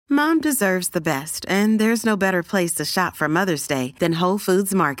Mom deserves the best, and there's no better place to shop for Mother's Day than Whole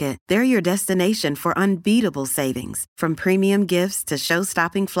Foods Market. They're your destination for unbeatable savings, from premium gifts to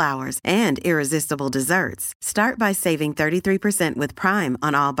show-stopping flowers and irresistible desserts. Start by saving 33% with Prime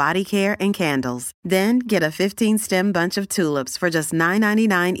on all body care and candles. Then get a 15-stem bunch of tulips for just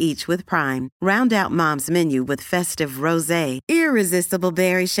 $9.99 each with Prime. Round out Mom's menu with festive rosé, irresistible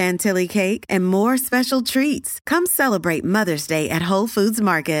berry chantilly cake, and more special treats. Come celebrate Mother's Day at Whole Foods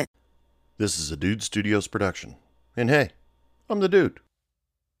Market. This is a Dude Studios production. And hey, I'm the Dude.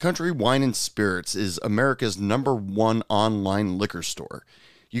 Country Wine & Spirits is America's #1 online liquor store.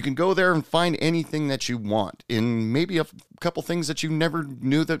 You can go there and find anything that you want, and maybe a couple things that you never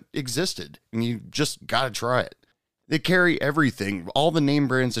knew that existed, and you just gotta try it. They carry everything, all the name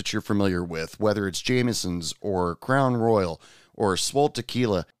brands that you're familiar with, whether it's Jameson's or Crown Royal or Swole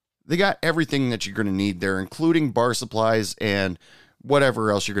Tequila. They got everything that you're going to need there, including bar supplies and whatever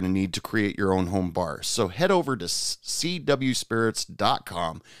else you're going to need to create your own home bar. So head over to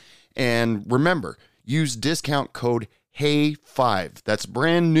cwspirits.com and remember, use discount code HEY5. That's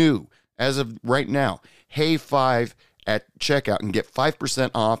brand new as of right now. HEY5 at checkout and get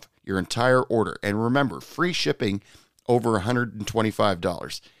 5% off your entire order. And remember, free shipping over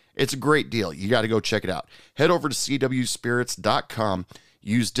 $125. It's a great deal. You got to go check it out. Head over to cwspirits.com.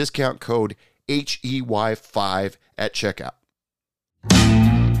 Use discount code HEY5 at checkout.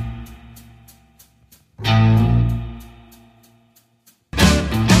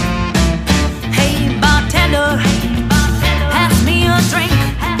 Hey bartender, pass me a drink.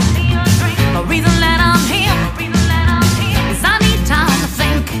 A reason that I'm here is I need time to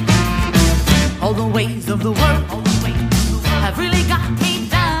think. All the ways of the world have really got me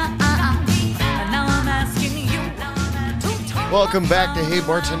down, and now I'm asking you to turn. Welcome back to Hey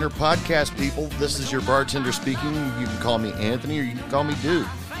Bartender Podcast, people. This is your bartender speaking. You can call me Anthony or you can call me Dude.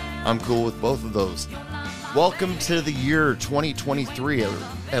 I'm cool with both of those. Welcome to the year 2023, or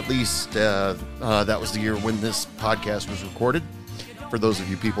at least that was the year when this podcast was recorded. For those of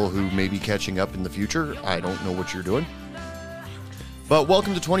you people who may be catching up in the future, I don't know what you're doing. But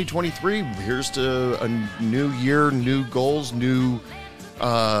welcome to 2023. Here's to a new year, new goals, new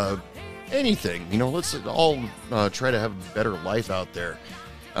anything. You know, let's all try to have a better life out there.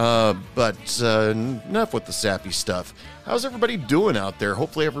 But enough with the sappy stuff. How's everybody doing out there?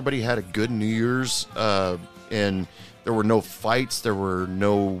 Hopefully everybody had a good New Year's, and there were no fights. There were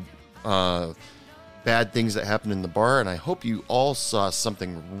no bad things that happened in the bar, and I hope you all saw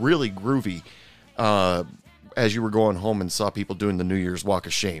something really groovy as you were going home and saw people doing the New Year's Walk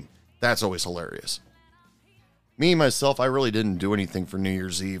of Shame. That's always hilarious. Me, myself, I really didn't do anything for New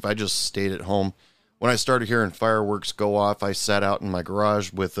Year's Eve. I just stayed at home. When I started hearing fireworks go off, I sat out in my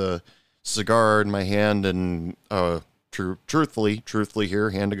garage with a cigar in my hand and, truthfully here,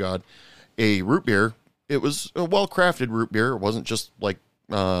 hand to God, a root beer. It was a well-crafted root beer. It wasn't just like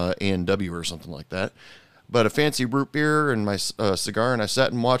A&W or something like that, but a fancy root beer and my cigar, and I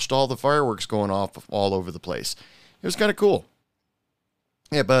sat and watched all the fireworks going off all over the place. It was kind of cool.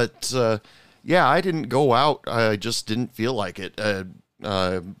 Yeah, but I didn't go out. I just didn't feel like it.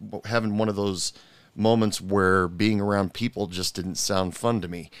 Having one of those moments where being around people just didn't sound fun to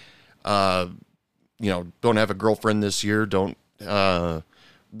me. Don't have a girlfriend this year. Don't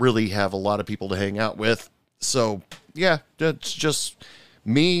really have a lot of people to hang out with. So, yeah, that's just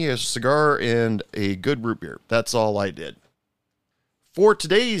me, a cigar, and a good root beer. That's all I did. For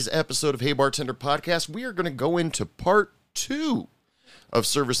today's episode of Hey Bartender Podcast, we are going to go into part 2 of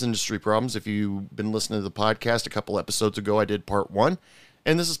service industry problems. If you've been listening to the podcast a couple episodes ago, I did part 1,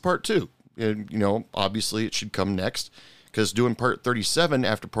 and this is part 2. And, obviously it should come next, because doing part 37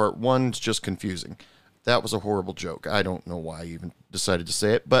 after part 1 is just confusing. That was a horrible joke. I don't know why I even decided to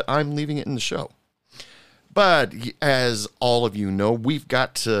say it, but I'm leaving it in the show. But as all of you know, we've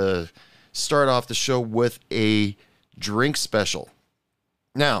got to start off the show with a drink special.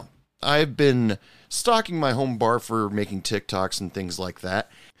 Now, I've been stocking my home bar for making TikToks and things like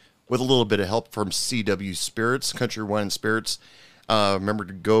that, with a little bit of help from CW Spirits, Country Wine & Spirits. Remember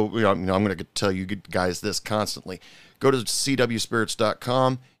to go, I'm going to tell you guys this constantly. Go to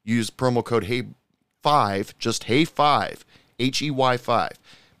cwspirits.com, use promo code HEY5, just HEY5, HEY5,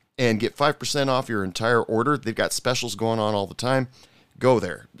 and get 5% off your entire order. They've got specials going on all the time. Go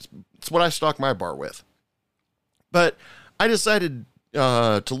there. It's what I stock my bar with. But I decided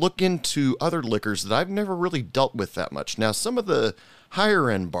to look into other liquors that I've never really dealt with that much. Now, some of the higher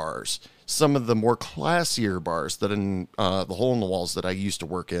end bars, some of the more classier bars that in the hole in the walls that I used to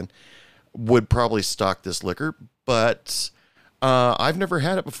work in would probably stock this liquor, but I've never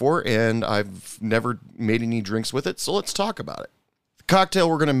had it before and I've never made any drinks with it. So let's talk about it. cocktail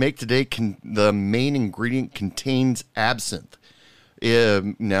we're going to make today, the main ingredient contains absinthe.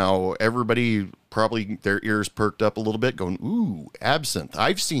 Now, everybody probably their ears perked up a little bit going, ooh, absinthe.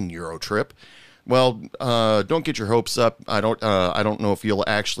 I've seen Eurotrip. Well, don't get your hopes up. I don't know if you'll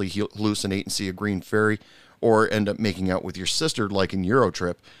actually hallucinate and see a green fairy or end up making out with your sister like in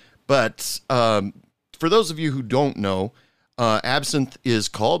Eurotrip. But for those of you who don't know, absinthe is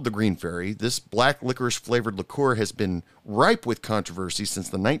called the Green Fairy. This black licorice flavored liqueur has been ripe with controversy since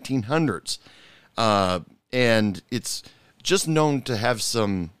the 1900s. And it's just known to have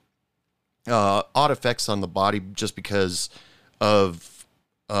some odd effects on the body just because of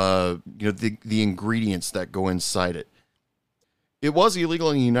the ingredients that go inside it. It was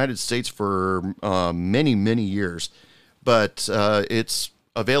illegal in the United States for many, many years, but it's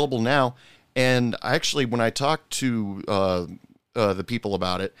available now. And actually, when I talked to the people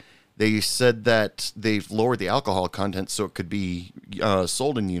about it, they said that they've lowered the alcohol content so it could be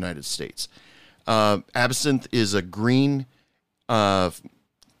sold in the United States. Absinthe is a green anise.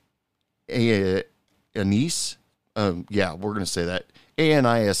 We're going to say that.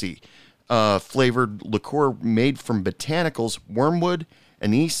 ANISE. Flavored liqueur made from botanicals, wormwood,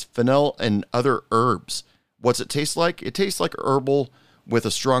 anise, fennel, and other herbs. What's it taste like? It tastes like herbal with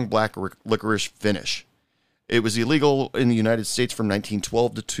a strong black licorice finish. It was illegal in the United States from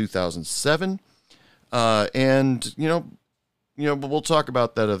 1912 to 2007. And we'll talk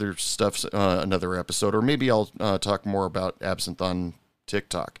about that other stuff another episode, or maybe I'll talk more about absinthe on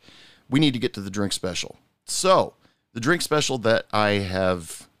TikTok. We need to get to the drink special. So, the drink special that I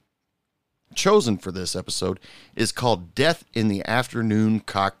have chosen for this episode is called Death in the Afternoon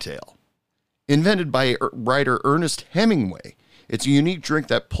Cocktail. Invented by writer Ernest Hemingway, it's a unique drink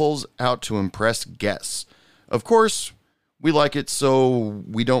that pulls out to impress guests. Of course, we like it, so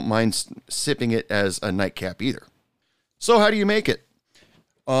we don't mind sipping it as a nightcap either. So how do you make it?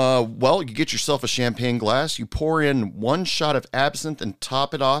 Well, you get yourself a champagne glass, you pour in 1 shot of absinthe and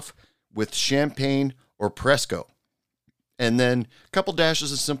top it off with champagne or Prosecco. And then a couple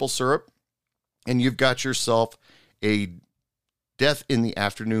dashes of simple syrup, and you've got yourself a Death in the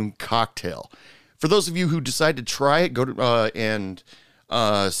Afternoon cocktail. For those of you who decide to try it, go to and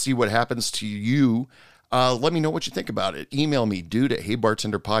see what happens to you. Let me know what you think about it. Email me,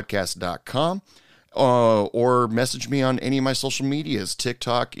 dude@heybartenderpodcast.com, or message me on any of my social medias,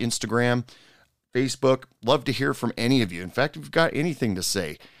 TikTok, Instagram, Facebook. Love to hear from any of you. In fact, if you've got anything to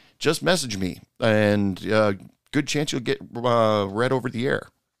say, just message me, and good chance you'll get read over the air.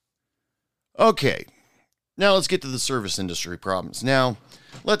 Okay, now let's get to the service industry problems. Now,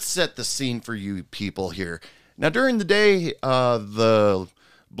 let's set the scene for you people here. Now, during the day, the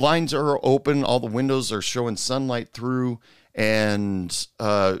blinds are open, all the windows are showing sunlight through, and,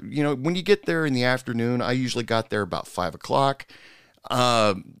 when you get there in the afternoon, I usually got there about 5 o'clock.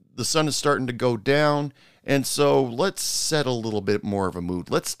 The sun is starting to go down, and so let's set a little bit more of a mood.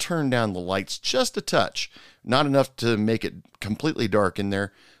 Let's turn down the lights just a touch. Not enough to make it completely dark in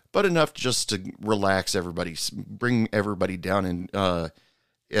there, but enough just to relax everybody, bring everybody down and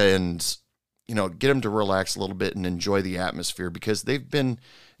get them to relax a little bit and enjoy the atmosphere, because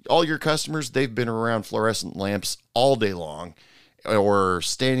all your customers, they've been around fluorescent lamps all day long or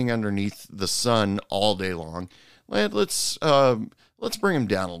standing underneath the sun all day long. Let's bring them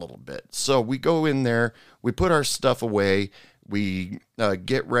down a little bit. So we go in there, we put our stuff away, we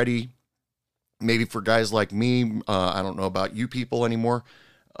get ready. Maybe for guys like me, I don't know about you people anymore.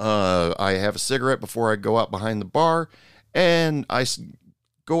 I have a cigarette before I go out behind the bar, and I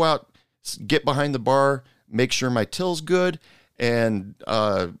go out, get behind the bar, make sure my till's good, and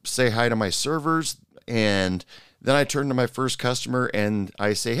say hi to my servers. And then I turn to my first customer and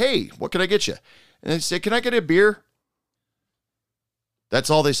I say, hey, what can I get you? And they say, can I get a beer?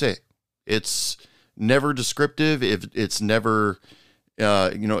 That's all they say. It's never descriptive. It's never,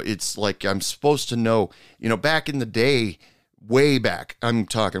 it's like I'm supposed to know, back in the day, way back, I'm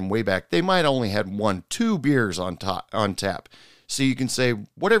talking way back, they might only had 1-2 beers on tap. So you can say,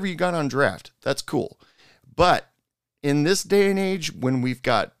 whatever you got on draft, that's cool. But in this day and age, when we've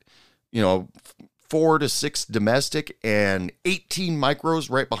got, 4 to 6 domestic and 18 micros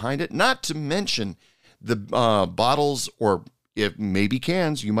right behind it, not to mention the bottles, or if maybe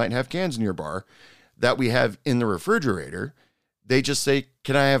cans, you might have cans in your bar that we have in the refrigerator, they just say,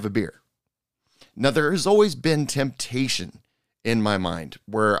 can I have a beer? Now, there has always been temptation in my mind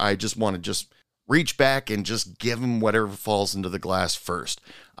where I just want to just reach back and just give them whatever falls into the glass first.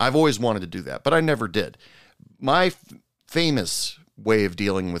 I've always wanted to do that, but I never did. My famous way of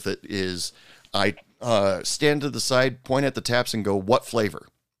dealing with it is I stand to the side, point at the taps, and go, what flavor?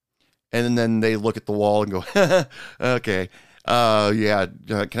 And then they look at the wall and go, okay. Yeah.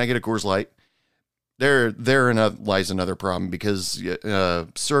 Can I get a Coors Light? Therein lies another problem because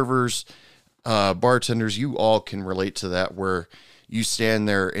servers, bartenders, you all can relate to that, where you stand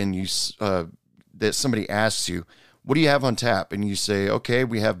there and that somebody asks you, what do you have on tap? And you say, okay,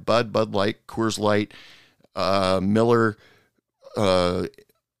 we have Bud Light, Coors Light, Miller,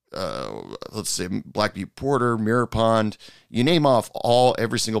 let's say Black Butte Porter, Mirror Pond. You name off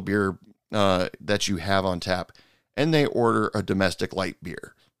every single beer that you have on tap, and they order a domestic light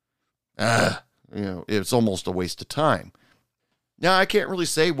beer. It's almost a waste of time. Now, I can't really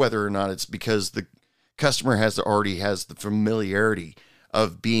say whether or not it's because the customer already has the familiarity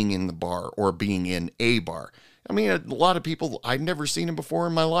of being in the bar or being in a bar. I mean, a lot of people, I've never seen them before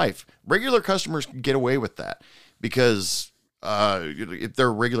in my life. Regular customers can get away with that because if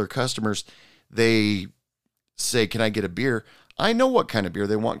they're regular customers, they say, can I get a beer? I know what kind of beer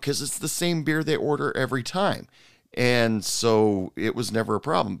they want because it's the same beer they order every time. And so it was never a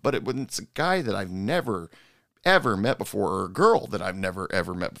problem. But when it's a guy that I've never, ever met before, or a girl that I've never,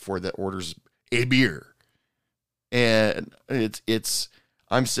 ever met before that orders a beer, and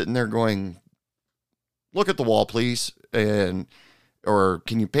I'm sitting there going, look at the wall, please. Or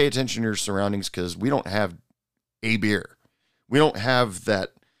can you pay attention to your surroundings? Because we don't have a beer. We don't have that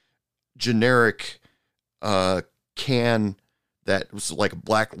generic can that was like a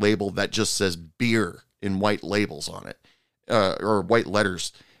black label that just says beer in white labels on it, or white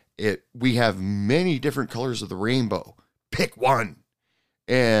letters. We have many different colors of the rainbow. Pick one.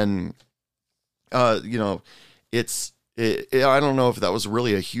 And, I don't know if that was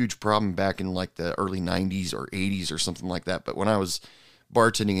really a huge problem back in like the early 90s or 80s or something like that. But when I was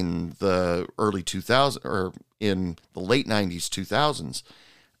bartending in the early 2000s, or in the late 90s, 2000s,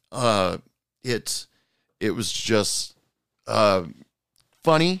 it was just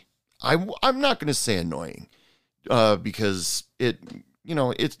funny. I'm not going to say annoying, because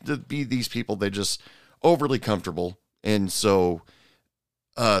it's to be these people, they just overly comfortable. And so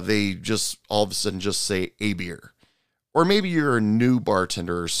they just all of a sudden just say a beer. Or maybe you're a new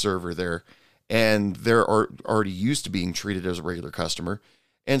bartender or server there, and they're already used to being treated as a regular customer.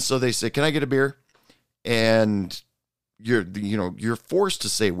 And so they say, can I get a beer? And you're forced to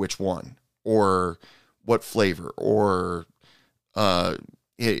say which one or what flavor, or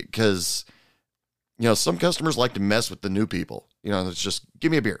because some customers like to mess with the new people. It's just,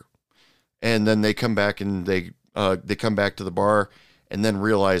 give me a beer. And then they come back and they come back to the bar and then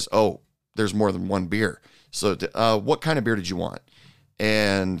realize, oh, there's more than one beer. So what kind of beer did you want?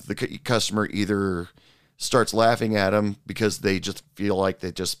 And the customer either starts laughing at them because they just feel like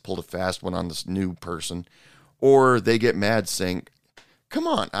they just pulled a fast one on this new person, or they get mad saying, come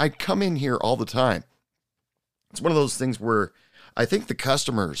on, I come in here all the time. It's one of those things where I think the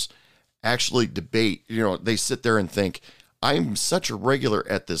customers actually debate, they sit there and think, I'm such a regular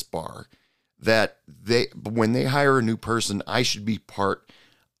at this bar that when they hire a new person, I should be part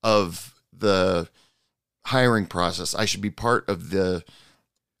of the hiring process. I should be part of the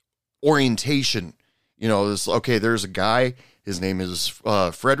orientation. Okay, there's a guy, his name is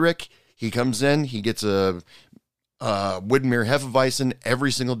Frederick. He comes in, he gets a Widmer Hefeweizen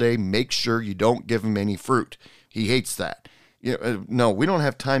every single day. Make sure you don't give him any fruit. He hates that. No, we don't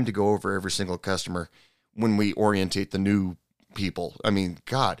have time to go over every single customer when we orientate the new people. I mean,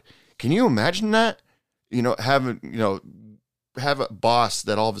 God, can you imagine that? Have a boss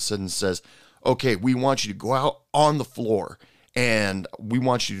that all of a sudden says, okay, we want you to go out on the floor and we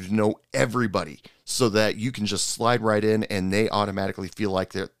want you to know everybody so that you can just slide right in and they automatically feel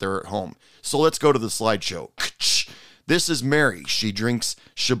like they're at home. So let's go to the slideshow. This is Mary. She drinks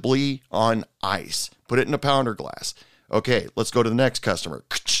Chablis on ice. Put it in a pounder glass. Okay, let's go to the next customer.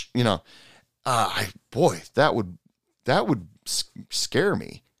 Boy, that would scare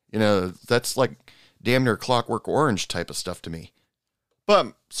me. That's like damn near Clockwork Orange type of stuff to me.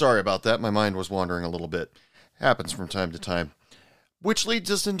 But sorry about that. My mind was wandering a little bit. Happens from time to time. Which leads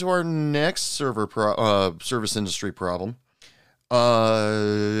us into our next service industry problem.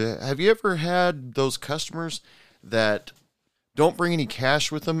 Have you ever had those customers that don't bring any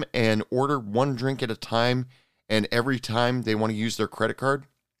cash with them and order one drink at a time, and every time they want to use their credit card?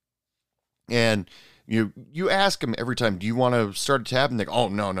 And you ask them every time, do you want to start a tab? And they go, oh,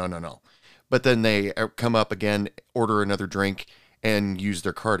 no. But then they come up again, order another drink, and use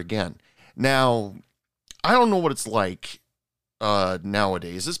their card again. Now, I don't know what it's like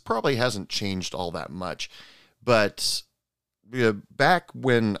nowadays. This probably hasn't changed all that much. But back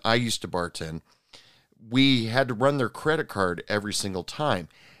when I used to bartend, we had to run their credit card every single time.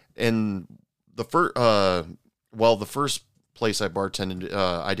 And the first place I bartended,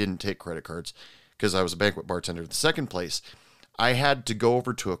 I didn't take credit cards because I was a banquet bartender. The second place, I had to go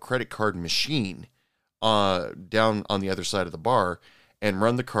over to a credit card machine down on the other side of the bar and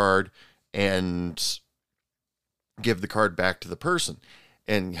run the card and give the card back to the person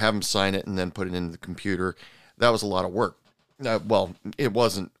and have them sign it and then put it into the computer. That was a lot of work. Well, it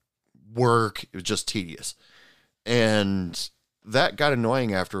wasn't work. It was just tedious. And that got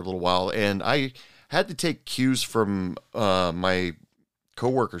annoying after a little while. And I had to take cues from my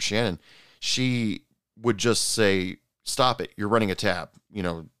coworker, Shannon. She would just say, "Stop it. You're running a tab,"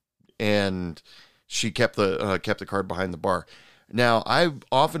 and she kept the card behind the bar. Now, I've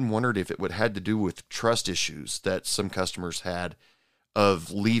often wondered if it would had to do with trust issues that some customers had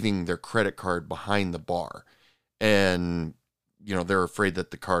of leaving their credit card behind the bar. And, they're afraid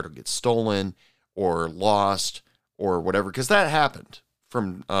that the card will get stolen or lost or whatever, because that happened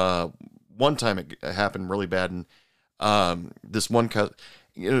from one time. It happened really bad. And this one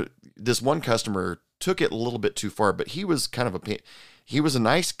customer took it a little bit too far, but he was kind of he was a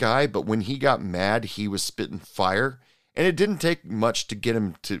nice guy, but when he got mad, he was spitting fire, and it didn't take much to get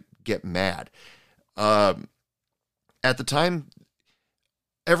him to get mad. At the time,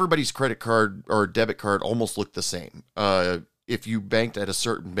 everybody's credit card or debit card almost looked the same. If you banked at a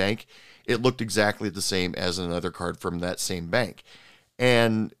certain bank, it looked exactly the same as another card from that same bank.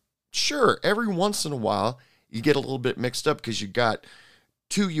 And sure, every once in a while, you get a little bit mixed up because you got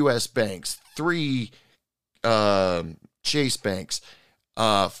 2 U.S. banks, 3 Chase banks,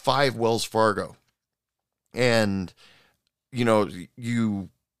 5 Wells Fargo. And, you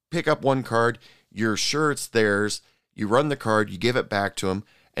pick up one card, you're sure it's theirs, you run the card, you give it back to them,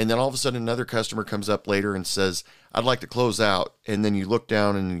 and then all of a sudden another customer comes up later and says, "I'd like to close out." And then you look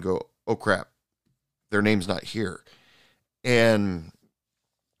down and you go, "Oh crap, their name's not here." And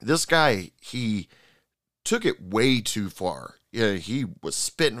this guy, he took it way too far. Yeah, he was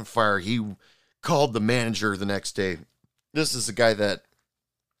spitting fire. He called the manager the next day. This is a guy that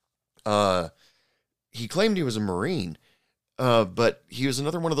he claimed he was a Marine, but he was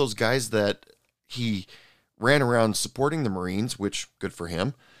another one of those guys that he ran around supporting the Marines, which good for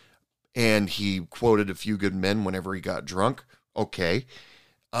him. And he quoted a few good men whenever he got drunk. Okay.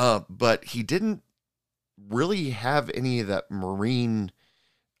 But he didn't really have any of that Marine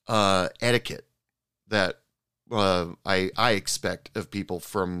etiquette that I expect of people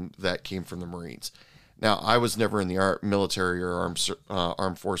that came from the Marines. Now, I was never in the military or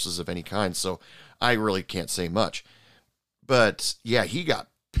armed forces of any kind, so I really can't say much. But yeah, he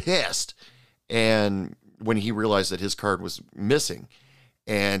got pissed, and when he realized that his card was missing,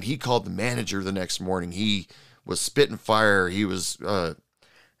 and he called the manager the next morning, he was spitting fire. He was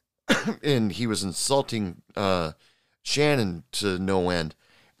and he was insulting Shannon to no end.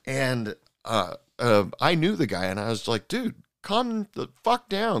 And I knew the guy, and I was like, "Dude, calm the fuck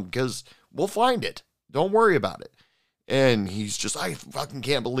down, because we'll find it. Don't worry about it." And he's just, "I fucking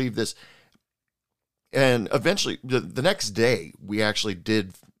can't believe this." And eventually, the next day, we actually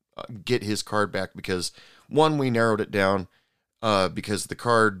did get his card back because, one, we narrowed it down because the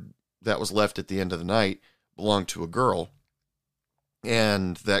card that was left at the end of the night belonged to a girl.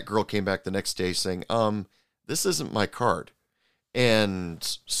 And that girl came back the next day saying, "This isn't my card." And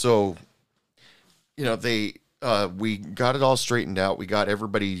so, we got it all straightened out. We got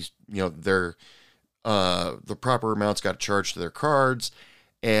everybody's, their, the proper amounts got charged to their cards,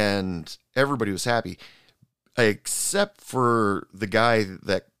 and everybody was happy, except for the guy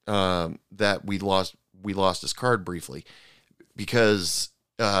that we lost his card briefly, because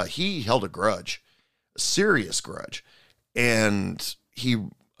he held a serious grudge. And he,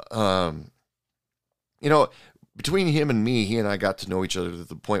 between him and me, he and I got to know each other to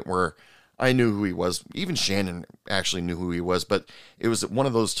the point where I knew who he was. Even Shannon actually knew who he was, but it was one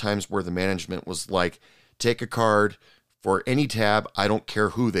of those times where the management was like, "Take a card for any tab. I don't care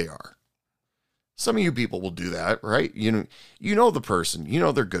who they are." Some of you people will do that, right? You know the person,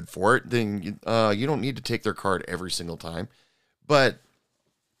 they're good for it. Then you don't need to take their card every single time. But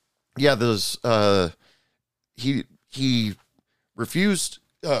yeah, he refused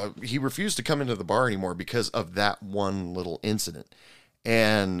to come into the bar anymore because of that one little incident.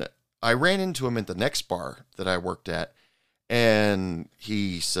 And I ran into him at the next bar that I worked at, and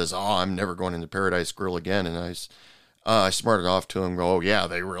he says, "Oh, I'm never going into Paradise Grill again." And I smarted off to him, "Oh yeah,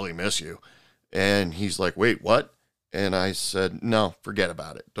 they really miss you." And he's like, "Wait, what?" And I said, "No, forget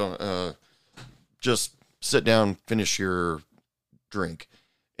about it. Don't, just sit down, finish your drink."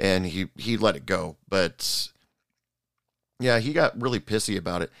 And he let it go. But yeah, he got really pissy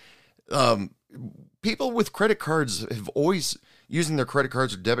about it. People with credit cards have always, using their credit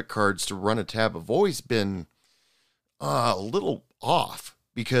cards or debit cards to run a tab, have always been a little off,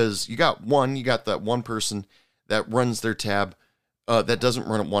 because you got that one person that runs their tab that doesn't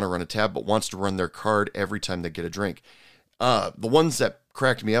want to run a tab, but wants to run their card every time they get a drink. The ones that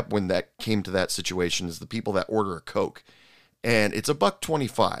cracked me up when that came to that situation is the people that order a Coke, and it's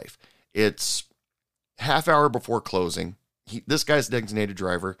 $1.25. It's half hour before closing. This guy's a designated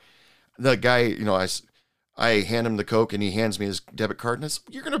driver. The guy, I hand him the Coke and he hands me his debit card and I said,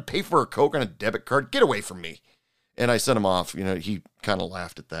 "You're going to pay for a Coke on a debit card? Get away from me." And I sent him off. He kind of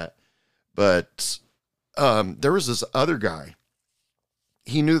laughed at that. But there was this other guy.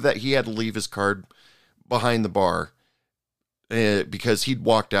 He knew that he had to leave his card behind the bar because he'd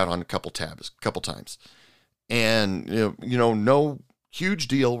walked out on a couple times. And, no huge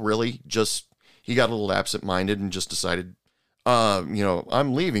deal, really. Just he got a little absent-minded and just decided,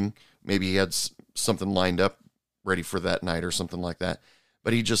 I'm leaving. Maybe he had something lined up ready for that night or something like that.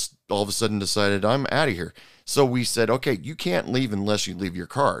 But he just all of a sudden decided, I'm out of here. So we said, okay, you can't leave unless you leave your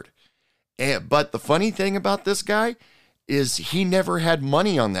card. But the funny thing about this guy is he never had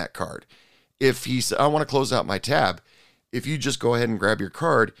money on that card. If he said, I want to close out my tab, if you just go ahead and grab your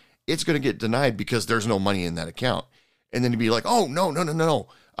card, it's going to get denied because there's no money in that account. And then he'd be like, oh, no,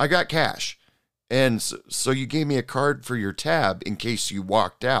 I got cash. And so you gave me a card for your tab in case you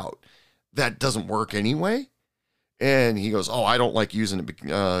walked out. That doesn't work anyway. And he goes, oh, I don't like using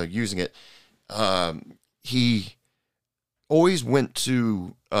it. He always went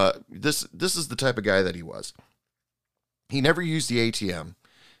to, this is the type of guy that he was. He never used the ATM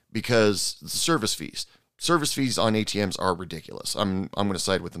because the service fees on ATMs are ridiculous. I'm going to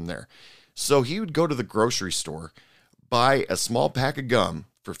side with him there. So he would go to the grocery store, buy a small pack of gum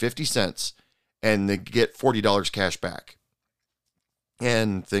for 50 cents, and they get $40 cash back.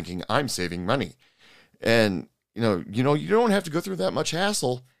 And thinking, I'm saving money. And, you don't have to go through that much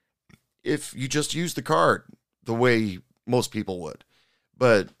hassle if you just use the card the way most people would.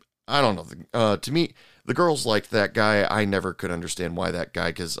 But I don't know. To me, the girls liked that guy. I never could understand why that guy,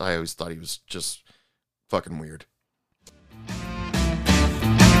 because I always thought he was just fucking weird.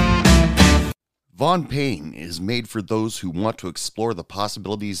 Von Payne is made for those who want to explore the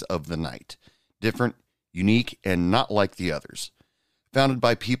possibilities of the night. Different, unique, and not like the others. Founded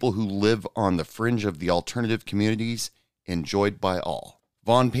by people who live on the fringe of the alternative communities, enjoyed by all.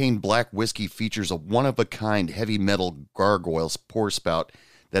 Von Payne Black Whiskey features a one-of-a-kind heavy metal gargoyle pour spout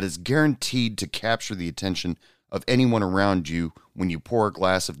that is guaranteed to capture the attention of anyone around you when you pour a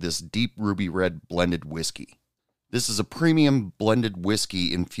glass of this deep ruby red blended whiskey. This is a premium blended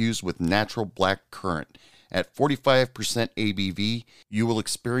whiskey infused with natural black currant. At 45% ABV, you will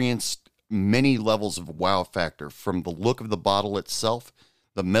experience many levels of wow factor, from the look of the bottle itself,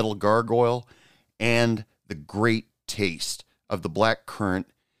 the metal gargoyle, and the great taste of the black currant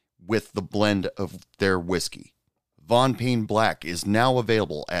with the blend of their whiskey. Von Payne Black is now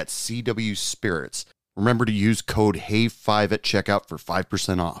available at CW Spirits. Remember to use code HAVE5 at checkout for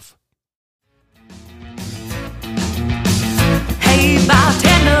 5% off. Hey,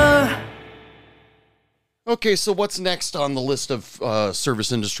 bartender! Okay, so what's next on the list of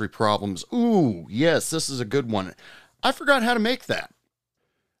service industry problems? Ooh, yes, this is a good one. I forgot how to make that.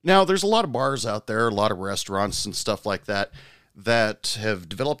 Now, there's a lot of bars out there, a lot of restaurants and stuff like that have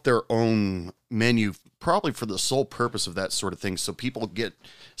developed their own menu, probably for the sole purpose of that sort of thing, so people get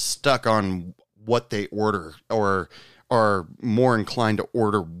stuck on what they order, or are more inclined to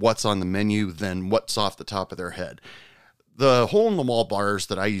order what's on the menu than what's off the top of their head. The hole-in-the-wall bars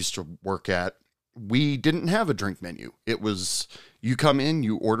that I used to work at, we didn't have a drink menu. It was, you come in,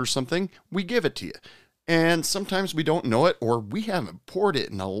 you order something, we give it to you. And sometimes we don't know it, or we haven't poured it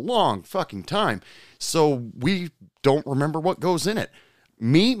in a long fucking time, so we don't remember what goes in it.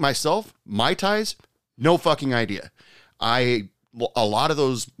 Me, myself, Mai Tais, no fucking idea. A lot of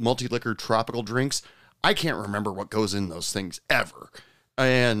those multi-liquor tropical drinks, I can't remember what goes in those things ever.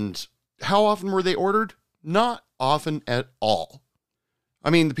 And how often were they ordered? Not often at all. I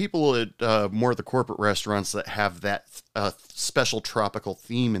mean, the people at more of the corporate restaurants that have that special tropical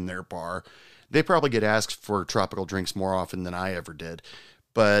theme in their bar, they probably get asked for tropical drinks more often than I ever did.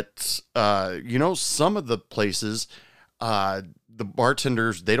 But, some of the places, the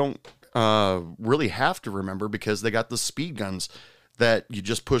bartenders, they don't really have to remember, because they got the speed guns that you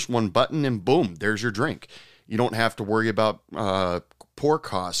just push one button and boom, there's your drink. You don't have to worry about pour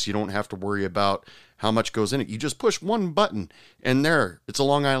costs. You don't have to worry about how much goes in it. You just push one button and there, it's a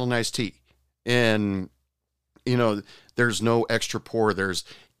Long Island iced tea. And, there's no extra pour.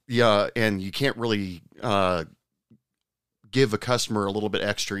 And you can't really give a customer a little bit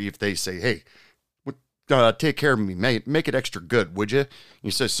extra if they say, hey, take care of me, make it extra good, would you? You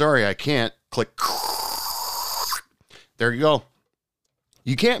say, sorry, I can't. Click. There you go.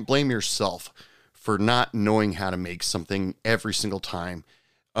 You can't blame yourself for not knowing how to make something every single time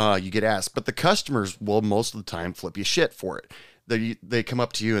you get asked. But the customers will most of the time flip you shit for it. They come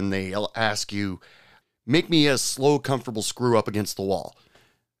up to you and they'll ask you, make me a slow, comfortable screw up against the wall.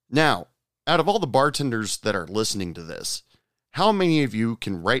 Now, out of all the bartenders that are listening to this, how many of you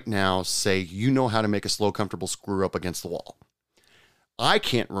can right now say you know how to make a slow, comfortable screw up against the wall? I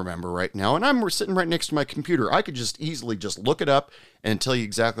can't remember right now, and I'm sitting right next to my computer. I could just easily just look it up and tell you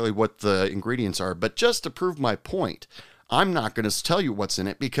exactly what the ingredients are. But just to prove my point, I'm not going to tell you what's in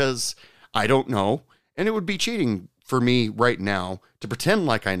it because I don't know, and it would be cheating for me right now to pretend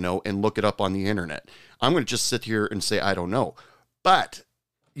like I know and look it up on the internet. I'm going to just sit here and say I don't know. But,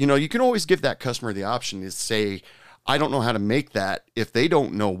 you know, you can always give that customer the option to say, I don't know how to make that if they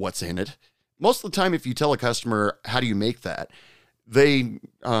don't know what's in it. Most of the time, if you tell a customer, how do you make that?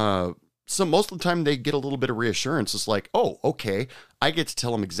 Most of the time they get a little bit of reassurance. It's like, oh, okay, I get to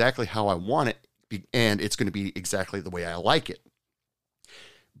tell them exactly how I want it, and it's going to be exactly the way I like it.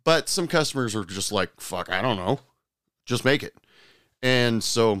 But some customers are just like, fuck, I don't know, just make it. And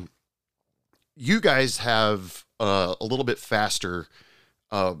so you guys have a little bit faster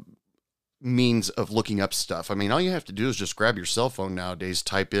means of looking up stuff. I mean, all you have to do is just grab your cell phone nowadays,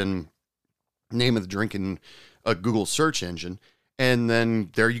 type in name of the drink in a Google search engine, and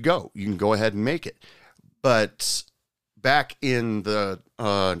then there you go. You can go ahead and make it. But back in the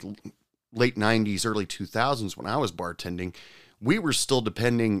late 90s, early 2000s, when I was bartending, we were still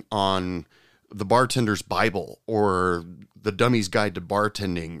depending on the bartender's Bible or the Dummy's Guide to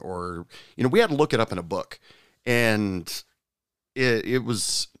Bartending, or, you know, we had to look it up in a book. And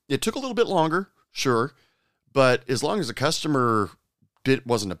it took a little bit longer, sure, but as long as the customer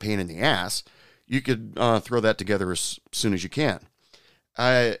wasn't a pain in the ass, you could throw that together as soon as you can.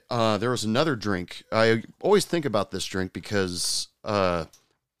 There was another drink. I always think about this drink because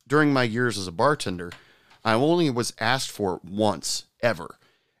during my years as a bartender, I only was asked for it once, ever.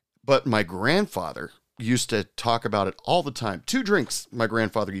 But my grandfather used to talk about it all the time. 2 drinks my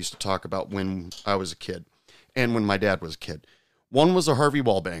grandfather used to talk about when I was a kid and when my dad was a kid. One was a Harvey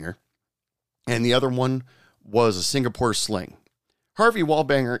Wallbanger, and the other one was a Singapore Sling. Harvey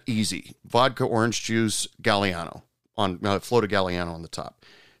Wallbanger, easy. Vodka, orange juice, Galliano, floated Galliano on the top.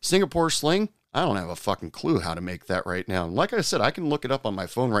 Singapore Sling, I don't have a fucking clue how to make that right now. And like I said, I can look it up on my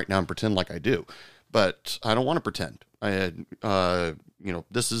phone right now and pretend like I do, but I don't want to pretend.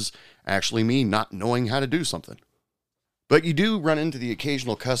 This is actually me not knowing how to do something. But you do run into the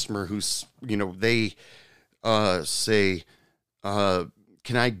occasional customer who's, they say,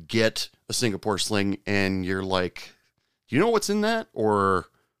 can I get a Singapore Sling? And you're like, do you know what's in that? Or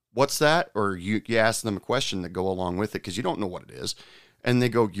what's that? Or you ask them a question that go along with it because you don't know what it is. And they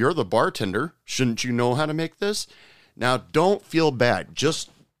go, you're the bartender. Shouldn't you know how to make this? Now, don't feel bad.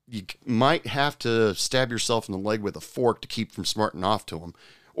 You might have to stab yourself in the leg with a fork to keep from smarting off to them,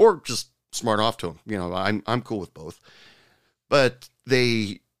 or just smart off to them. I'm cool with both. But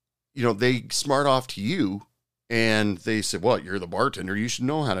they smart off to you and they say, well, you're the bartender. You should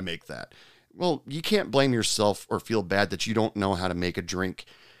know how to make that. Well, you can't blame yourself or feel bad that you don't know how to make a drink,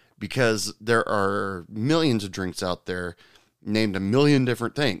 because there are millions of drinks out there named a million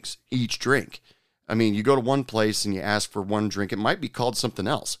different things, each drink. I mean, you go to one place and you ask for one drink, it might be called something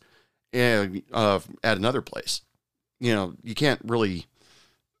else at another place. You can't really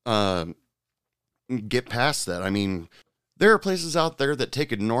get past that. I mean, there are places out there that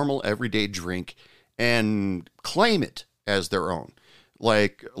take a normal everyday drink and claim it as their own.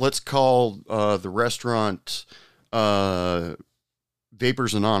 Like, let's call the restaurant Vapors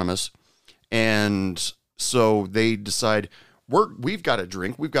Anonymous. And so they decide, we've got a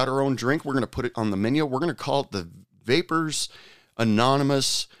drink. We've got our own drink. We're going to put it on the menu. We're going to call it the Vapors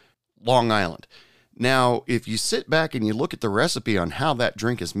Anonymous Long Island. Now, if you sit back and you look at the recipe on how that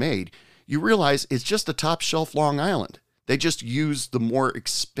drink is made, you realize it's just a top shelf Long Island. They just use the more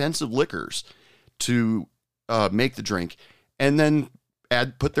expensive liquors to make the drink, and then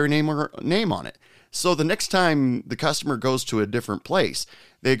put their name on it. So the next time the customer goes to a different place,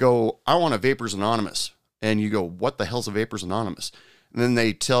 they go, I want a Vapors Anonymous. And you go, what the hell's a Vapors Anonymous? And then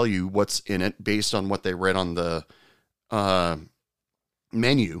they tell you what's in it based on what they read on the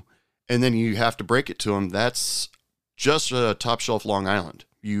menu. And then you have to break it to them. That's just a top shelf Long Island.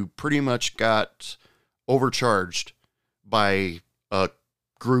 You pretty much got overcharged by a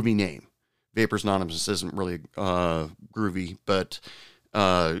groovy name. Vapors Anonymous isn't really groovy, but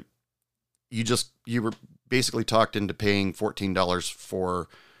you were basically talked into paying $14 for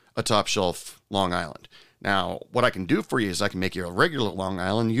a top shelf Long Island. Now, what I can do for you is I can make you a regular Long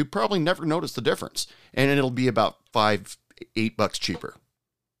Island. You probably never notice the difference, and it'll be about $5-8 cheaper.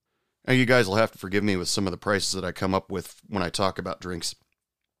 Now, you guys will have to forgive me with some of the prices that I come up with when I talk about drinks,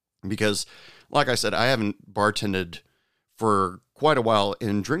 because, like I said, I haven't bartended for quite a while,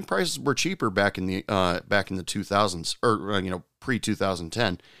 and drink prices were cheaper back in the 2000s, or pre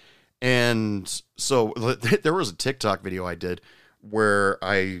 2010. And so there was a TikTok video I did where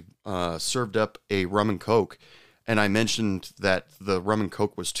I served up a rum and coke, and I mentioned that the rum and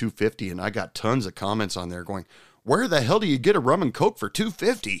coke was $2.50, and I got tons of comments on there going, "Where the hell do you get a rum and coke for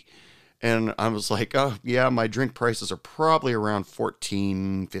 $2.50?" And I was like, "Oh yeah, my drink prices are probably around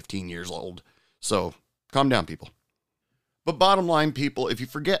 14, 15 years old. So calm down, people." But bottom line, people, if you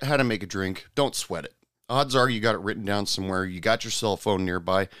forget how to make a drink, don't sweat it. Odds are you got it written down somewhere, you got your cell phone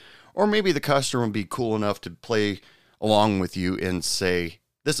nearby, or maybe the customer will be cool enough to play along with you and say,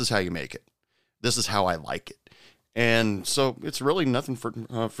 "This is how you make it. This is how I like it." And so it's really nothing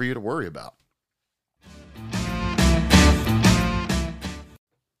for you to worry about.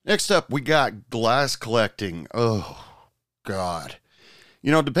 Next up, we got glass collecting. Oh, God.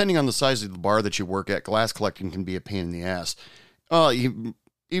 Depending on the size of the bar that you work at, glass collecting can be a pain in the ass.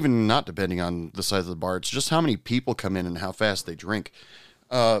 Even not depending on the size of the bar, it's just how many people come in and how fast they drink.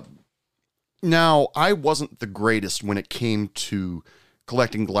 Now, I wasn't the greatest when it came to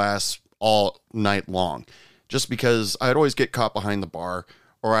collecting glass all night long, just because I'd always get caught behind the bar,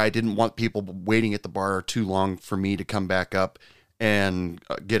 or I didn't want people waiting at the bar too long for me to come back up and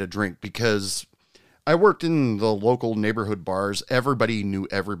get a drink, because I worked in the local neighborhood bars. Everybody knew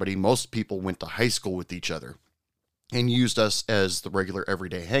everybody. Most people went to high school with each other and used us as the regular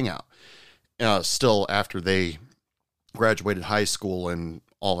everyday hangout. Still after they graduated high school and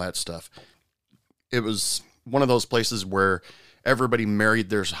all that stuff. It was one of those places where everybody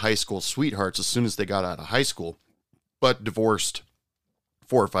married their high school sweethearts as soon as they got out of high school, but divorced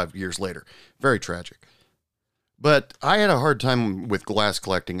 4 or 5 years later. Very tragic. But I had a hard time with glass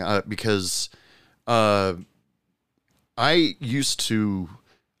collecting because I used to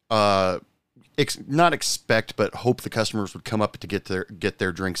not expect, but hope the customers would come up to get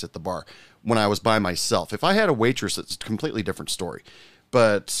their drinks at the bar when I was by myself. If I had a waitress, it's a completely different story.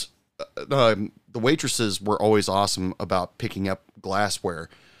 But the waitresses were always awesome about picking up glassware.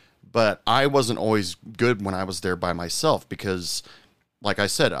 But I wasn't always good when I was there by myself because, like I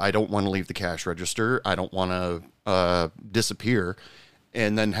said, I don't want to leave the cash register. I don't want to disappear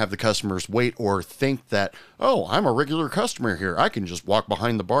and then have the customers wait or think that, "Oh, I'm a regular customer here. I can just walk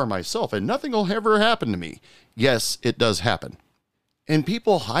behind the bar myself and nothing will ever happen to me." Yes, it does happen. And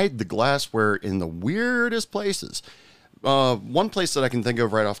people hide the glassware in the weirdest places. One place that I can think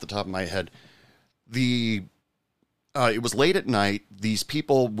of right off the top of my head, it was late at night. These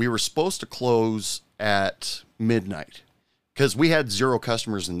people, we were supposed to close at midnight because we had 0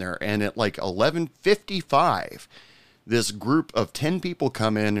 customers in there. And at like 11:55, this group of 10 people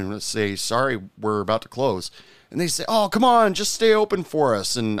come in and say, "Sorry, we're about to close." And they say, "Oh, come on, just stay open for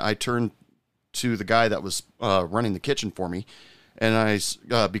us." And I turned to the guy that was running the kitchen for me. And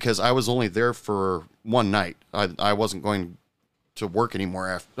because I was only there for one night, I wasn't going to work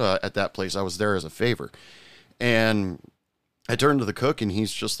anymore at that place. I was there as a favor. And I turned to the cook and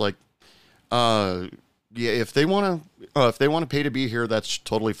he's just like, "Yeah, if they want to pay to be here, that's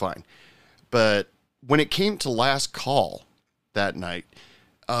totally fine." But when it came to last call that night,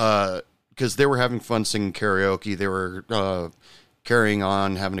 because they were having fun singing karaoke, they were carrying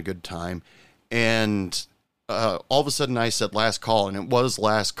on, having a good time. And all of a sudden I said last call, and it was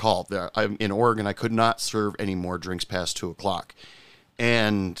last call. In Oregon, I could not serve any more drinks past 2:00.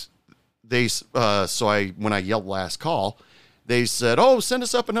 And when I yelled last call, they said, "Oh, send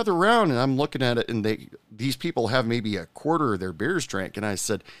us up another round." And I'm looking at it, and these people have maybe a quarter of their beers drank. And I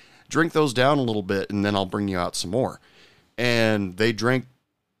said, "Drink those down a little bit, and then I'll bring you out some more." And they drank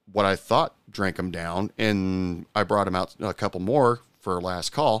what I thought drank them down, and I brought them out a couple more for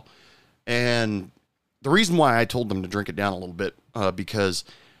last call. And the reason why I told them to drink it down a little bit, because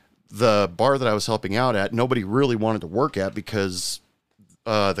the bar that I was helping out at, nobody really wanted to work at because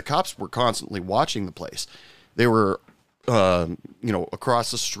the cops were constantly watching the place. They were,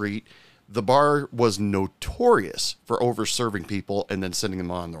 across the street. The bar was notorious for over-serving people and then sending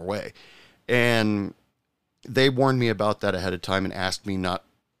them on their way. And they warned me about that ahead of time and asked me not,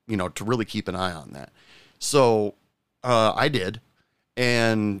 to really keep an eye on that. So I did.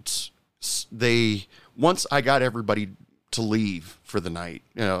 And once I got everybody to leave for the night,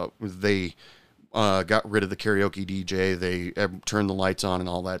 they got rid of the karaoke DJ. They turned the lights on and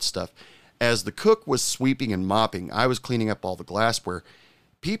all that stuff. As the cook was sweeping and mopping, I was cleaning up all the glassware.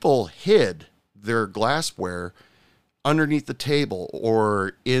 People hid their glassware underneath the table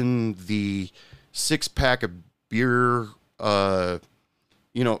or in the 6-pack of beer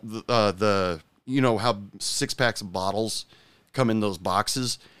you know, you know how 6-packs of bottles come in those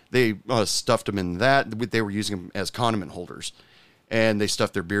boxes? They stuffed them in that. They were using them as condiment holders. And they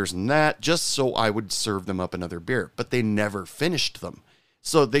stuffed their beers in that just so I would serve them up another beer. But they never finished them.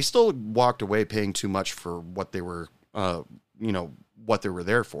 So they still walked away paying too much for what they were, you know, what they were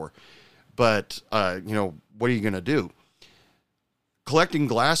there for. But, you know, what are you going to do? Collecting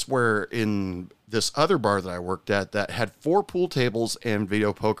glassware in this other bar that I worked at that had 4 pool tables and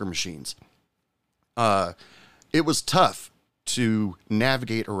video poker machines. It was tough to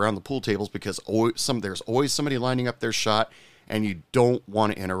navigate around the pool tables because there's always somebody lining up their shot, and you don't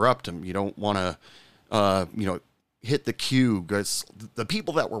want to interrupt them. You don't want to, you know, hit the cue, because the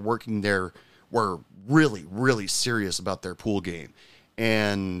people that were working there were really, really serious about their pool game.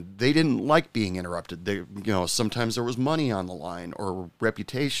 And they didn't like being interrupted. They, you know, sometimes there was money on the line or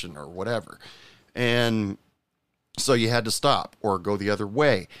reputation or whatever. And so you had to stop or go the other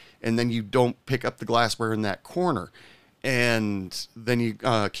way. And then you don't pick up the glassware in that corner. And then you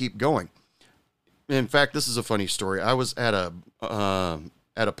keep going. In fact, this is a funny story. I was at a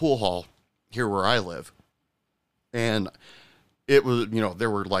pool hall here where I live. And it was, you know, there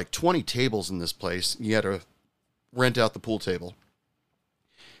were like 20 tables in this place. You had to rent out the pool table.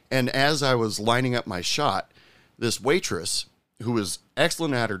 And as I was lining up my shot, this waitress, who was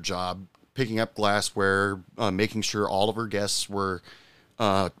excellent at her job, picking up glassware, making sure all of her guests were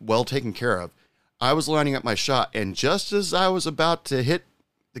well taken care of, I was lining up my shot, and just as I was about to hit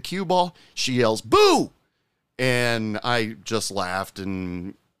the cue ball, she yells, "Boo!" And I just laughed,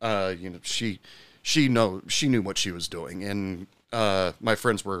 and you know, she knew what she was doing, and my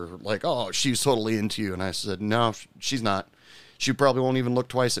friends were like, "Oh, she's totally into you," and I said, "No, she's not. She probably won't even look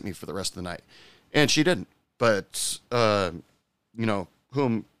twice at me for the rest of the night," and she didn't. But you know,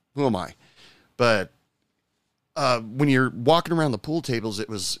 who am I? But when you're walking around the pool tables, it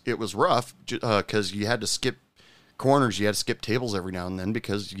was rough because you had to skip corners, you had to skip tables every now and then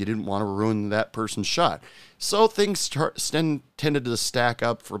because you didn't want to ruin that person's shot. So things tended to stack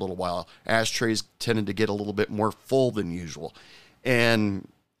up for a little while. Ashtrays tended to get a little bit more full than usual,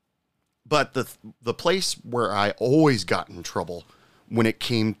 but the place where I always got in trouble when it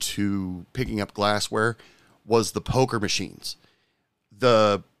came to picking up glassware was the poker machines.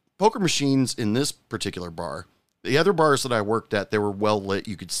 The poker machines in this particular bar, the other bars that I worked at, they were well lit.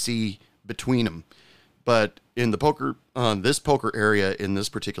 You could see between them. But in this poker area in this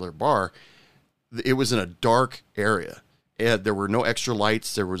particular bar, it was in a dark area. And there were no extra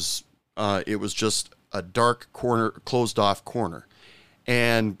lights. It was just a dark corner, closed off corner.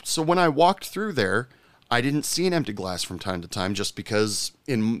 And so when I walked through there, I didn't see an empty glass from time to time, just because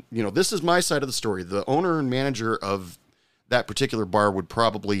this is my side of the story. The owner and manager of that particular bar would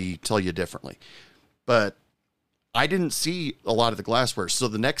probably tell you differently, but I didn't see a lot of the glassware. So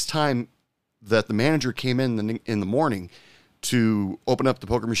the next time that the manager came in the morning to open up the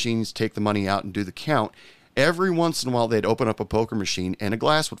poker machines, take the money out and do the count, every once in a while they'd open up a poker machine and a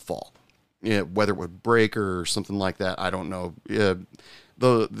glass would fall. Whether it would break or something like that, I don't know. The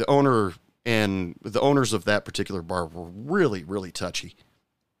owner and the owners of that particular bar were really, really touchy.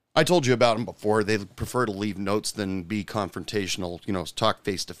 I told you about them before. They prefer to leave notes than be confrontational, talk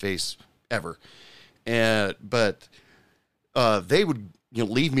face to face ever. But they would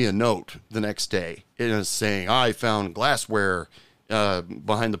leave me a note the next day saying, "I found glassware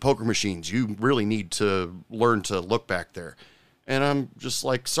behind the poker machines. You really need to learn to look back there." And I'm just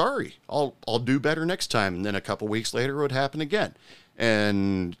like, "Sorry, I'll do better next time." And then a couple weeks later, it would happen again.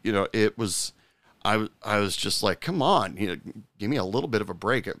 And it was, I was just like, "Come on, give me a little bit of a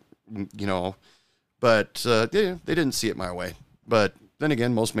break," But they didn't see it my way. But then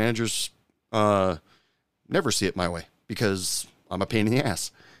again, most managers never see it my way because I'm a pain in the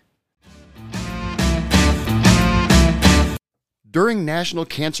ass. During National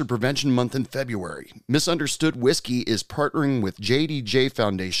Cancer Prevention Month in February, Misunderstood Whiskey is partnering with JDJ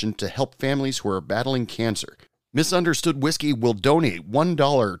Foundation to help families who are battling cancer. Misunderstood Whiskey will donate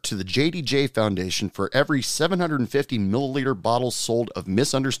 $1 to the JDJ Foundation for every 750 milliliter bottle sold of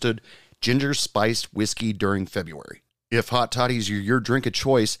Misunderstood Ginger Spiced Whiskey during February. If hot toddies are your drink of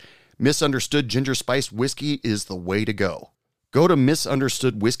choice, Misunderstood Ginger Spiced Whiskey is the way to go. Go to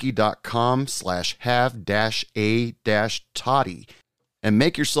misunderstoodwhiskey.com/have-a-toddy and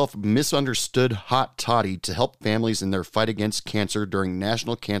make yourself a Misunderstood hot toddy to help families in their fight against cancer during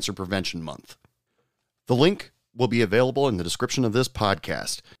National Cancer Prevention Month. The link will be available in the description of this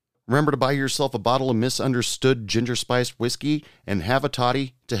podcast. Remember to buy yourself a bottle of Misunderstood Ginger Spiced Whiskey and have a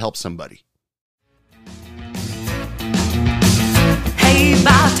toddy to help somebody. Hey,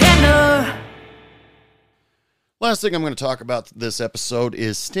 bartender. Last thing I'm going to talk about this episode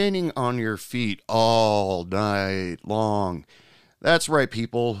is standing on your feet all night long. That's right,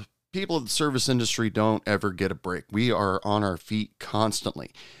 people. People in the service industry don't ever get a break. We are on our feet constantly.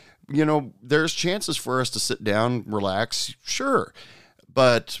 You know, there's chances for us to sit down, relax, sure,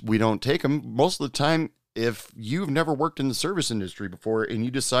 but we don't take them. Most of the time, if you've never worked in the service industry before and you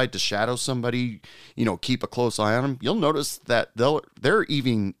decide to shadow somebody, you know, keep a close eye on them, you'll notice that they're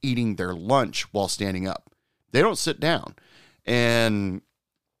even eating their lunch while standing up. They don't sit down. And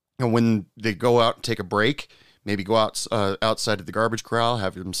when they go out and take a break, maybe go out outside of the garbage corral,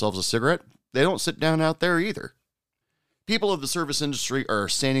 have themselves a cigarette, they don't sit down out there either. People of the service industry are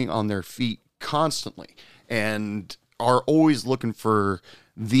standing on their feet constantly and are always looking for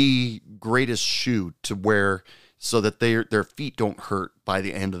the greatest shoe to wear so that their feet don't hurt by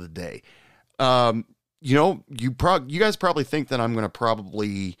the end of the day. You know, you guys probably think that I'm going to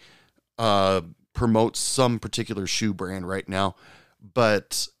probably promote some particular shoe brand right now,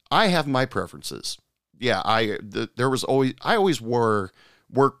 but I have my preferences. Yeah, I always wore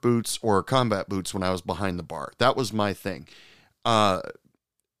work boots or combat boots when I was behind the bar. That was my thing.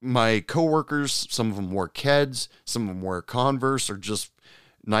 My coworkers, some of them wore Keds, some of them wore Converse or just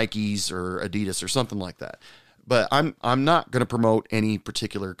Nikes or Adidas or something like that. But I'm not going to promote any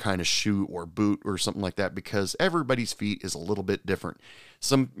particular kind of shoe or boot or something like that because everybody's feet is a little bit different.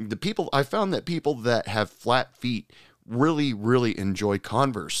 I found that people that have flat feet really, really enjoy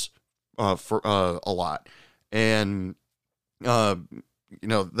Converse for a lot. And you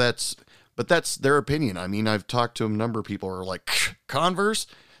know, that's their opinion. I mean, I've talked to a number of people who are like, Converse?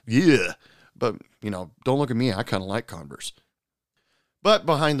 Yeah. But, you know, don't look at me. I kind of like Converse. But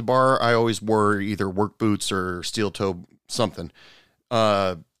behind the bar, I always wore either work boots or steel toe something.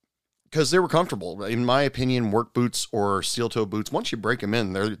 Because they were comfortable. In my opinion, work boots or steel toe boots, once you break them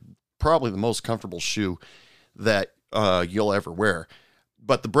in, they're probably the most comfortable shoe that you'll ever wear.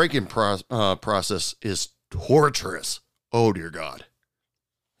 But the break-in process is torturous. Oh, dear God.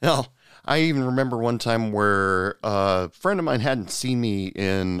 Hell, I even remember one time where a friend of mine hadn't seen me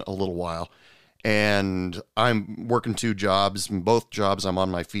in a little while, and I'm working two jobs, and both jobs I'm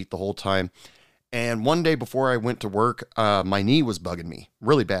on my feet the whole time. And one day before I went to work, my knee was bugging me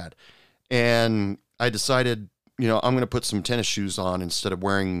really bad. And I decided, you know, I'm going to put some tennis shoes on instead of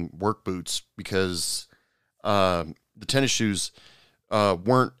wearing work boots because the tennis shoes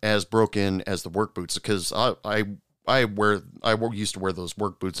weren't as broken as the work boots because I used to wear those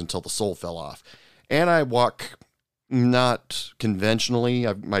work boots until the sole fell off. And I walk not conventionally.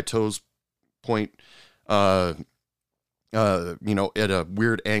 My toes point, you know, at a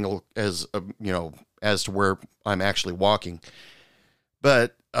weird angle as to where I'm actually walking.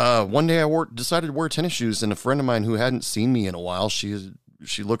 But one day I decided to wear tennis shoes, and a friend of mine who hadn't seen me in a while, she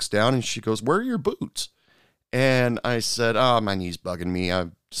looks down and she goes, "Where are your boots?" And I said, my knee's bugging me. I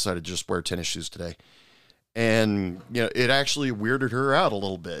decided to just wear tennis shoes today. And, you know, it actually weirded her out a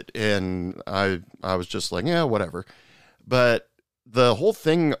little bit. And I was just like, yeah, whatever. But the whole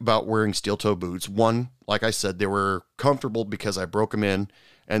thing about wearing steel toe boots, one, like I said, they were comfortable because I broke them in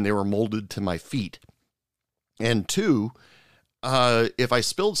and they were molded to my feet. And two, if I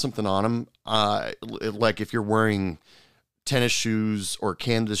spilled something on them, like if you're wearing tennis shoes or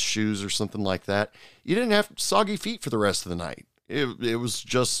canvas shoes or something like that, you didn't have soggy feet for the rest of the night. It was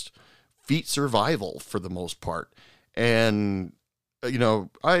just feet survival for the most part. And, you know,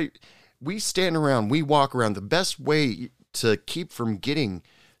 we stand around, we walk around. The best way to keep from getting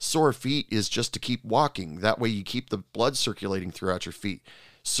sore feet is just to keep walking. That way you keep the blood circulating throughout your feet.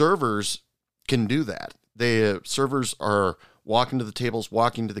 Servers can do that. Servers are walking to the tables,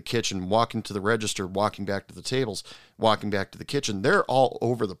 walking to the kitchen, walking to the register, walking back to the tables, walking back to the kitchen. They're all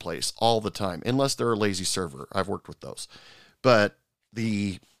over the place all the time, unless they're a lazy server. I've worked with those. But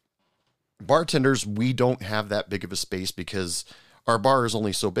the bartenders, we don't have that big of a space because our bar is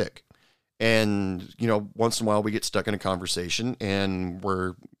only so big. And, you know, once in a while we get stuck in a conversation and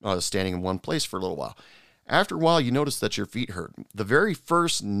we're standing in one place for a little while. After a while, you notice that your feet hurt. The very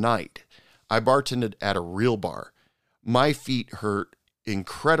first night I bartended at a real bar, my feet hurt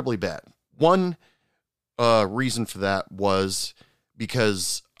incredibly bad. One reason for that was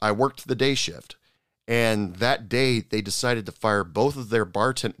because I worked the day shift. And that day they decided to fire both of their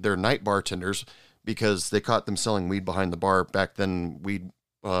night bartenders because they caught them selling weed behind the bar. Back then, weed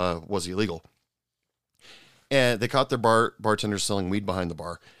was illegal. And they caught their bartenders selling weed behind the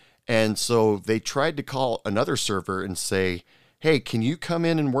bar. And so they tried to call another server and say, "Hey, can you come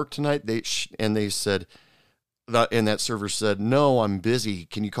in and work tonight?" And they said, and that server said, "No, I'm busy.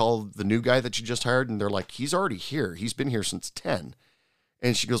 Can you call the new guy that you just hired?" And they're like, "He's already here. He's been here since 10.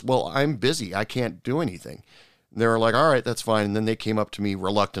 And she goes, "Well, I'm busy. I can't do anything." And they were like, all right, that's fine. And then they came up to me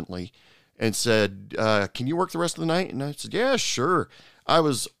reluctantly and said, can you work the rest of the night? And I said, yeah, sure. I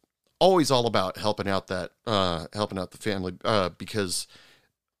was always all about helping out the family, because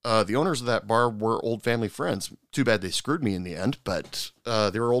the owners of that bar were old family friends. Too bad they screwed me in the end, but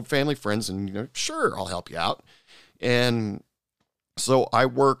they were old family friends, and sure, I'll help you out. And so I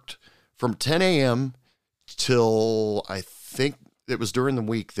worked from 10 a.m. till I think it was during the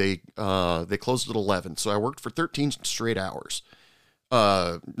week. They closed at 11, so I worked for 13 straight hours,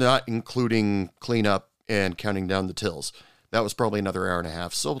 not including cleanup and counting down the tills. That was probably another hour and a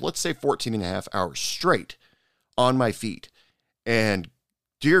half. So let's say 14 and a half hours straight on my feet. And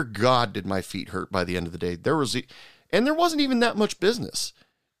dear God, did my feet hurt by the end of the day. There wasn't even that much business,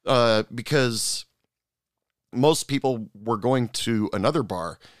 because most people were going to another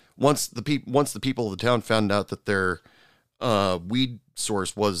bar. Once the people of the town found out that their weed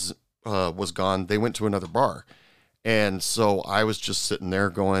source was gone, they went to another bar. And so I was just sitting there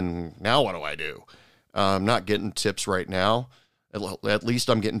going, now what do I do? I'm not getting tips right now. At least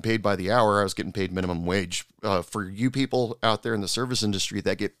I'm getting paid by the hour. I was getting paid minimum wage. For you people out there in the service industry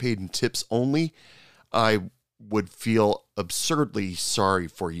that get paid in tips only, I would feel absurdly sorry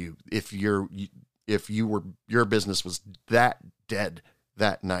for you if your business was that dead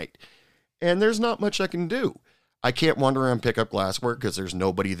that night. And there's not much I can do. I can't wander around and pick up glassware because there's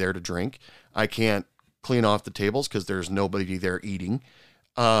nobody there to drink. I can't clean off the tables because there's nobody there eating.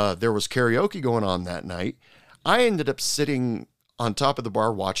 There was karaoke going on that night. I ended up sitting on top of the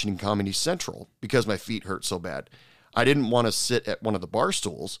bar watching Comedy Central because my feet hurt so bad. I didn't want to sit at one of the bar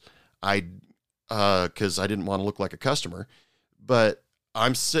stools. Because I didn't want to look like a customer. But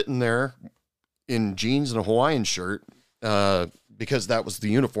I'm sitting there in jeans and a Hawaiian shirt, because that was the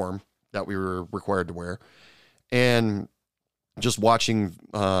uniform that we were required to wear, and just watching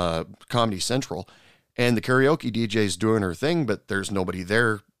Comedy Central. And the karaoke DJ's doing her thing, but there's nobody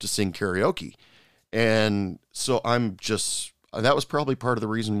there to sing karaoke. And so that was probably part of the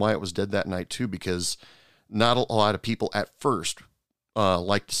reason why it was dead that night too, because not a lot of people at first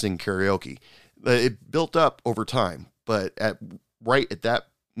liked to sing karaoke. It built up over time, but right at that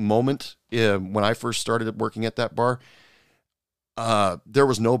moment, when I first started working at that bar, there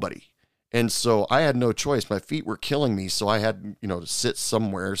was nobody. And so I had no choice. My feet were killing me. So I had, to sit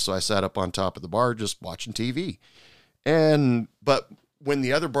somewhere. So I sat up on top of the bar, just watching TV. But when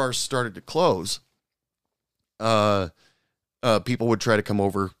the other bars started to close, people would try to come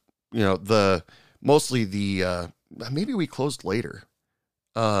over, maybe we closed later,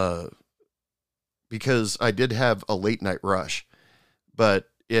 because I did have a late night rush, but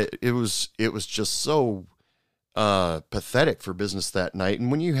it was just so, pathetic for business that night. And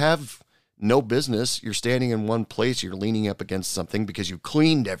when you have no business, you're standing in one place, you're leaning up against something because you've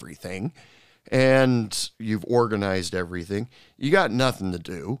cleaned everything and you've organized everything. You got nothing to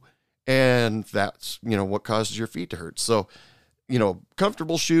do. And that's, what causes your feet to hurt. So,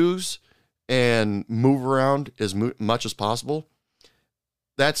 comfortable shoes and move around as much as possible.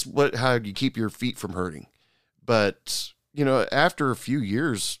 That's how you keep your feet from hurting. But, after a few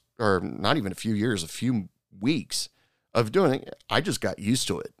years, or not even a few years, a few weeks of doing it, I just got used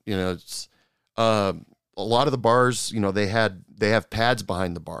to it. It's a lot of the bars, they have pads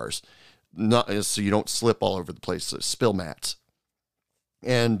behind the bars, so you don't slip all over the place, so spill mats.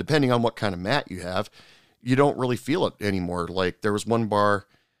 And depending on what kind of mat you have, you don't really feel it anymore. Like there was one bar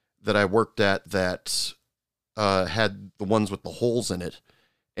that I worked at that had the ones with the holes in it,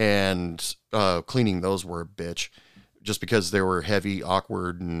 and cleaning those were a bitch, just because they were heavy,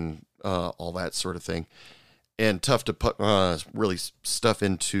 awkward, and all that sort of thing, and tough to put really stuff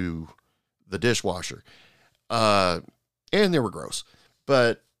into the dishwasher. And they were gross,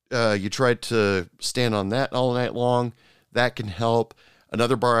 but you tried to stand on that all night long. That can help.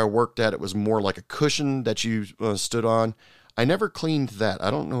 Another bar I worked at, it was more like a cushion that you stood on. I never cleaned that.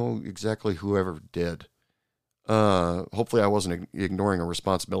 I don't know exactly whoever did. Hopefully I wasn't ignoring a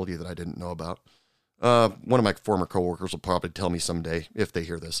responsibility that I didn't know about. One of my former coworkers will probably tell me someday if they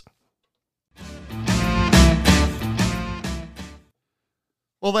hear this.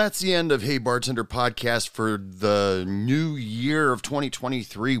 Well, that's the end of Hey Bartender podcast for the new year of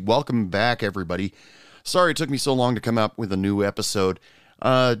 2023. Welcome back, everybody. Sorry it took me so long to come out with a new episode.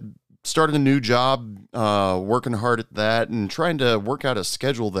 Started a new job, working hard at that, and trying to work out a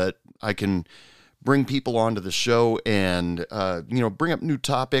schedule that I can bring people onto the show and, bring up new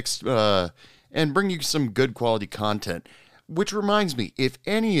topics, and bring you some good quality content. Which reminds me, if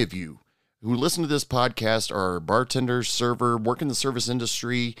any of you who listen to this podcast are bartenders, server, work in the service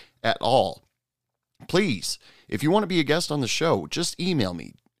industry at all, please, if you want to be a guest on the show, just email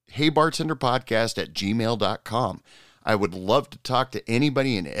me, heybartenderpodcast@gmail.com. I would love to talk to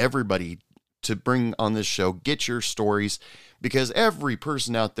anybody and everybody to bring on this show. Get your stories, because every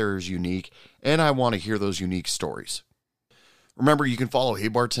person out there is unique, and I want to hear those unique stories. Remember, you can follow Hey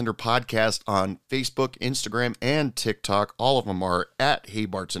Bartender Podcast on Facebook, Instagram, and TikTok. All of them are at Hey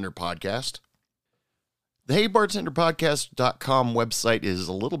Bartender Podcast. The HeyBartenderPodcast.com website is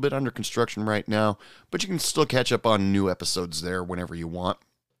a little bit under construction right now, but you can still catch up on new episodes there whenever you want.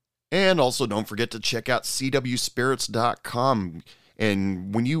 And also, don't forget to check out CWSpirits.com.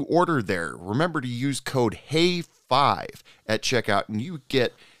 And when you order there, remember to use code HEY5 at checkout, and you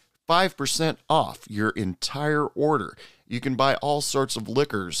get 5% off your entire order. You can buy all sorts of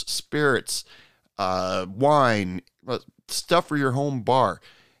liquors, spirits, wine, stuff for your home bar.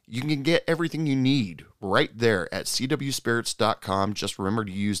 You can get everything you need right there at CWSpirits.com. Just remember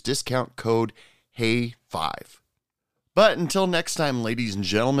to use discount code HEY5. But until next time, ladies and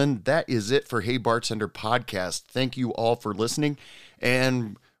gentlemen, that is it for Hey Bartender Podcast. Thank you all for listening.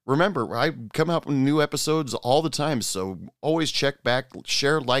 And remember, I come out with new episodes all the time, so always check back,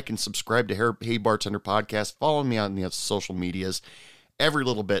 share, like, and subscribe to Hey Bartender Podcast. Follow me on the social medias. Every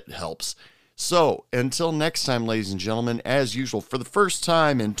little bit helps. So, until next time, ladies and gentlemen, as usual, for the first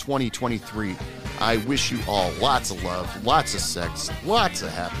time in 2023, I wish you all lots of love, lots of sex, lots of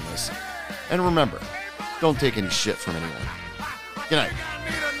happiness. And remember, don't take any shit from anyone. Good night. I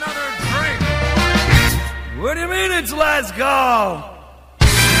need another drink. What do you mean it's last call?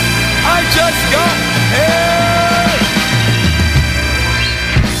 I just got